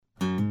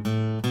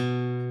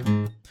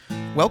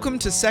Welcome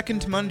to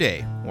Second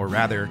Monday, or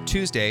rather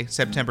Tuesday,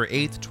 September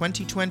 8th,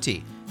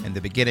 2020, and the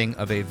beginning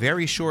of a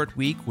very short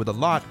week with a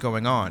lot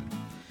going on.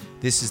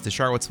 This is the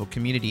Charlottesville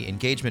Community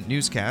Engagement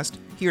Newscast,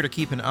 here to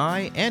keep an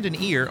eye and an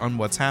ear on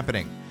what's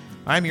happening.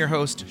 I'm your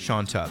host,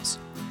 Sean Tubbs.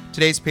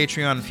 Today's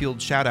Patreon-fueled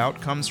shoutout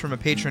comes from a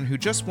patron who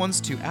just wants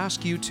to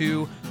ask you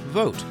to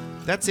vote.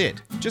 That's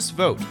it. Just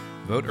vote.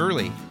 Vote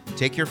early.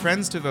 Take your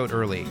friends to vote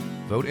early.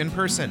 Vote in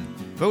person.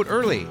 Vote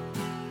early.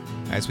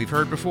 As we've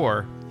heard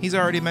before, he's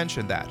already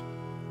mentioned that.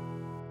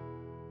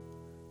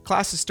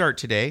 Classes start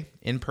today,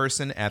 in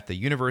person at the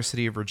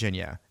University of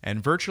Virginia,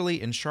 and virtually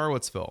in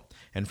Charlottesville,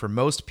 and for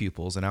most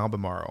pupils in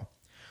Albemarle.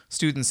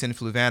 Students in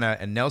Fluvanna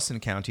and Nelson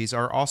counties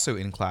are also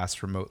in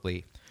class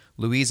remotely.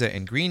 Louisa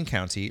and Greene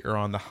County are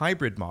on the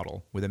hybrid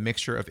model with a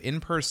mixture of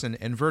in-person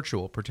and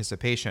virtual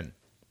participation.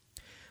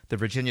 The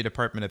Virginia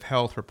Department of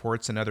Health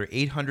reports another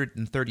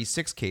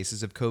 836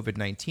 cases of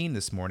COVID-19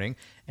 this morning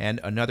and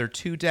another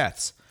 2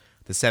 deaths.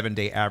 The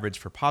 7-day average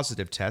for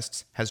positive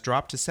tests has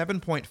dropped to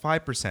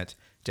 7.5%,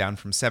 down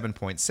from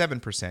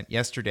 7.7%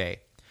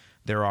 yesterday.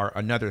 There are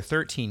another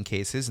 13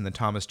 cases in the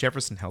Thomas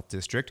Jefferson Health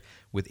District,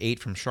 with 8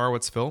 from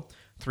Charlottesville,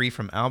 3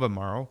 from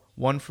Albemarle,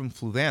 1 from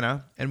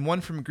Fluvanna, and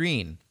 1 from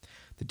Greene.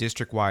 The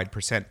district-wide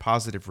percent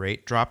positive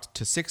rate dropped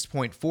to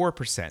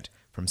 6.4%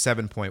 from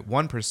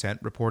 7.1%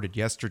 reported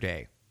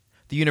yesterday.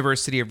 The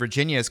University of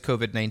Virginia's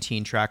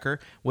COVID-19 tracker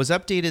was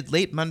updated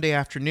late Monday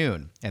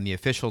afternoon, and the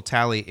official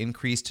tally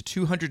increased to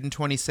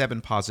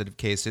 227 positive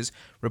cases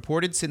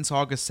reported since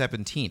August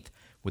 17th,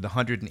 with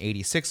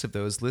 186 of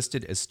those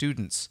listed as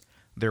students.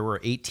 There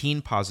were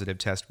 18 positive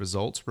test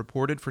results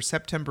reported for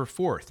September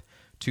 4th,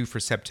 2 for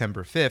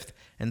September 5th,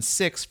 and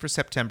 6 for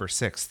September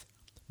 6th.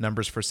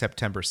 Numbers for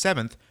September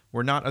 7th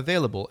were not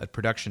available at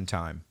production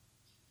time.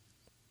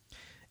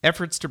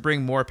 Efforts to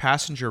bring more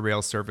passenger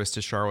rail service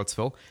to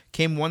Charlottesville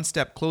came one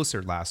step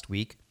closer last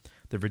week.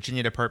 The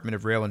Virginia Department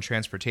of Rail and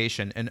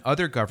Transportation and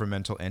other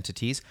governmental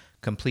entities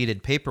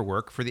completed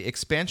paperwork for the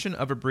expansion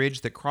of a bridge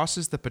that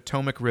crosses the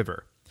Potomac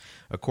River.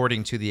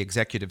 According to the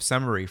executive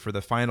summary for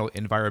the final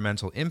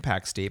environmental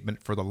impact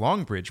statement for the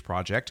Long Bridge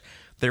project,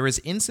 there is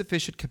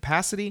insufficient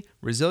capacity,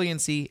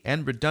 resiliency,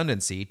 and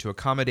redundancy to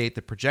accommodate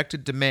the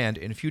projected demand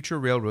in future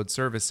railroad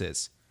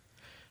services.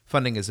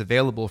 Funding is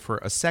available for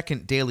a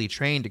second daily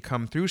train to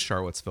come through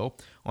Charlottesville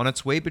on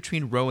its way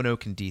between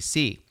Roanoke and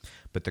D.C.,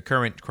 but the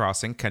current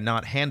crossing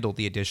cannot handle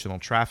the additional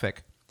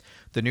traffic.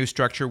 The new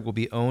structure will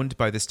be owned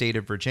by the state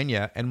of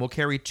Virginia and will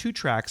carry 2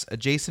 tracks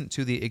adjacent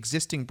to the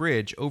existing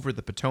bridge over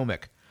the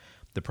Potomac.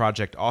 The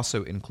project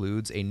also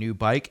includes a new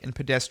bike and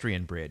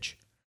pedestrian bridge.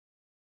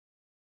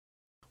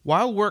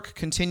 While work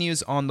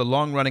continues on the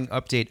long-running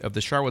update of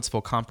the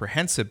Charlottesville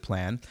Comprehensive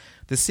Plan,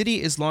 the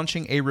city is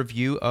launching a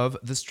review of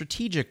the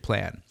Strategic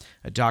Plan,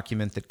 a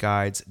document that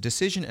guides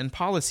decision and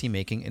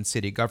policy-making in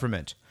city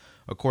government.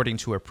 According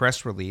to a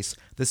press release,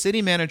 the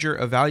city manager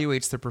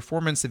evaluates the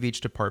performance of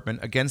each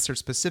department against their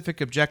specific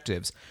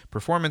objectives,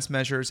 performance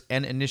measures,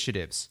 and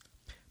initiatives.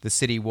 The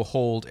city will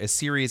hold a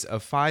series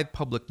of 5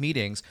 public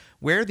meetings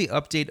where the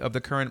update of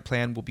the current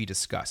plan will be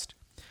discussed.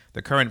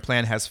 The current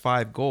plan has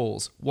 5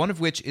 goals, one of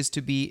which is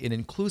to be an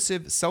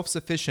inclusive,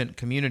 self-sufficient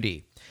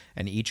community,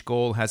 and each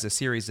goal has a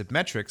series of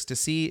metrics to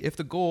see if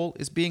the goal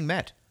is being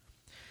met.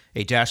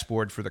 A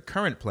dashboard for the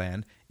current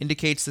plan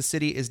indicates the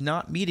city is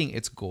not meeting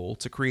its goal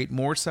to create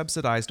more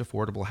subsidized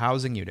affordable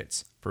housing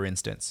units, for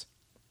instance.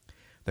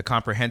 The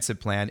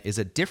comprehensive plan is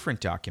a different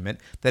document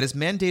that is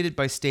mandated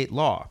by state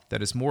law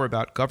that is more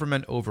about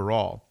government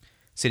overall.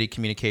 City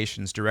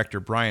Communications Director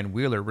Brian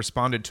Wheeler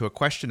responded to a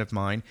question of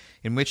mine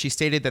in which he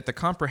stated that the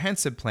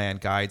comprehensive plan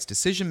guides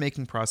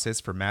decision-making process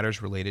for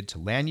matters related to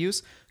land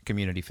use,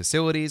 community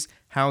facilities,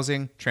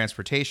 housing,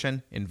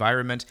 transportation,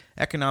 environment,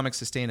 economic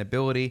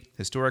sustainability,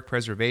 historic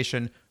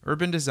preservation,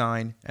 urban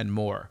design, and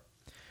more.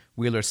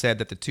 Wheeler said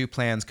that the 2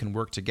 plans can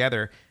work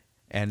together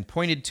and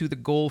pointed to the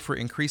goal for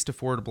increased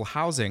affordable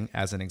housing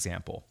as an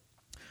example.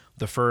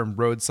 The firm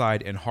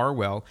Roadside and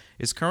Harwell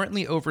is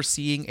currently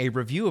overseeing a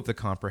review of the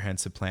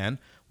comprehensive plan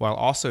while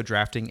also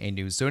drafting a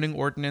new zoning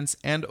ordinance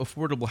and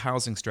affordable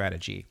housing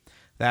strategy.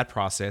 That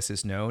process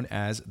is known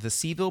as the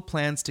Seaville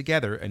Plans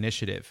Together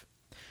initiative.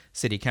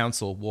 City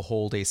Council will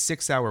hold a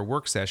 6-hour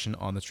work session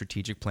on the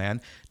strategic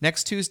plan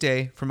next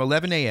Tuesday from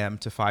 11 a.m.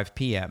 to 5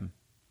 p.m.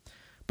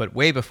 But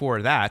way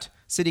before that,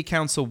 City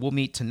Council will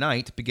meet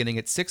tonight beginning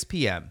at 6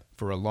 p.m.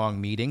 for a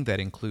long meeting that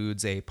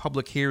includes a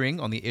public hearing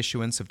on the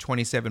issuance of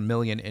 $27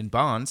 million in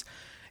bonds,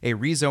 a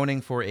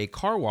rezoning for a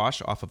car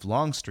wash off of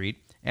Long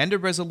Street, and a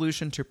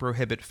resolution to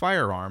prohibit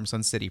firearms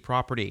on city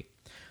property.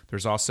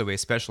 There's also a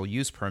special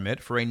use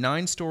permit for a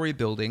 9-story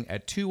building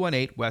at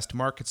 218 West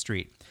Market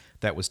Street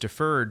that was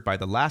deferred by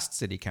the last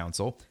City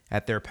Council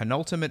at their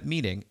penultimate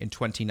meeting in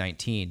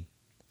 2019.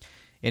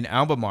 In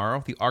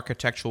Albemarle, the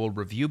Architectural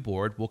Review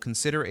Board will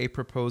consider a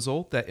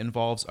proposal that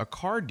involves a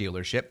car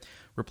dealership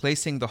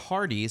replacing the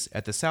Hardee's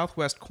at the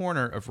southwest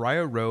corner of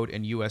Rio Road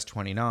and US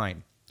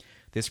 29.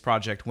 This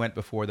project went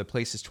before the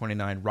Places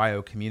 29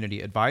 Rio Community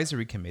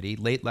Advisory Committee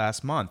late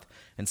last month,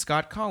 and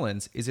Scott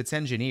Collins is its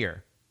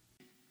engineer.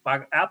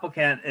 My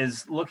applicant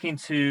is looking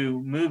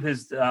to move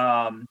his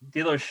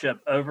dealership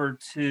over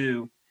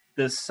to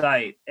this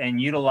site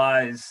and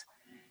utilize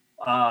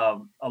a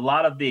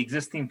lot of the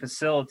existing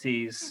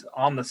facilities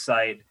on the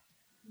site,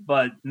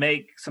 but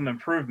make some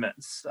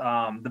improvements.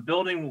 The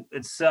building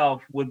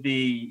itself would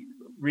be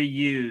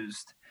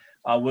reused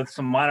with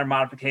some minor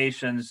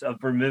modifications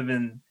of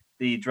removing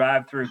the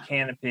drive-through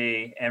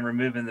canopy and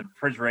removing the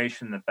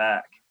refrigeration in the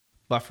back.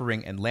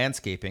 Buffering and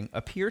landscaping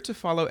appear to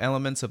follow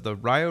elements of the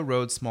Rio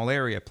Road Small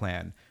Area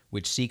Plan,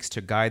 which seeks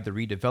to guide the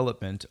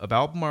redevelopment of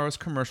Albemarle's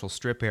commercial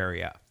strip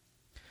area.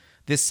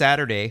 This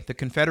Saturday, the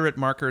Confederate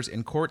markers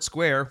in Court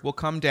Square will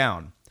come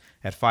down.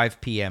 At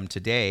 5 p.m.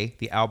 today,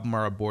 the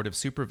Albemarle Board of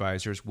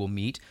Supervisors will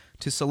meet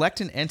to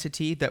select an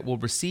entity that will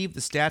receive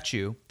the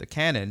statue, the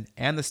cannon,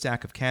 and the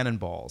stack of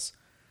cannonballs.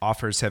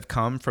 Offers have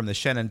come from the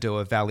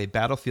Shenandoah Valley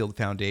Battlefield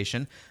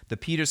Foundation, the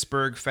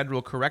Petersburg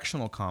Federal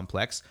Correctional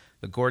Complex,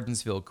 the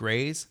Gordonsville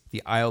Grays,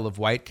 the Isle of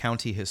Wight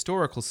County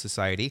Historical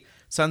Society,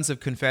 Sons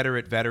of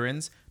Confederate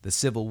Veterans, the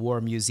Civil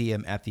War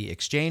Museum at the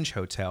Exchange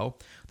Hotel,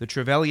 the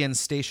Trevelyan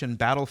Station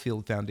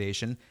Battlefield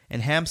Foundation,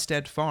 and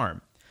Hampstead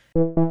Farm.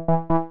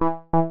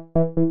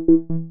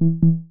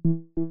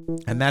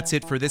 And that's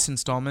it for this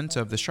installment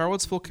of the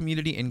Charlottesville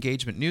Community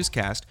Engagement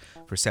Newscast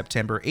for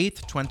September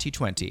 8th,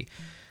 2020.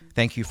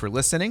 Thank you for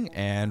listening,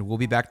 and we'll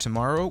be back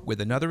tomorrow with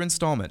another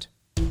installment.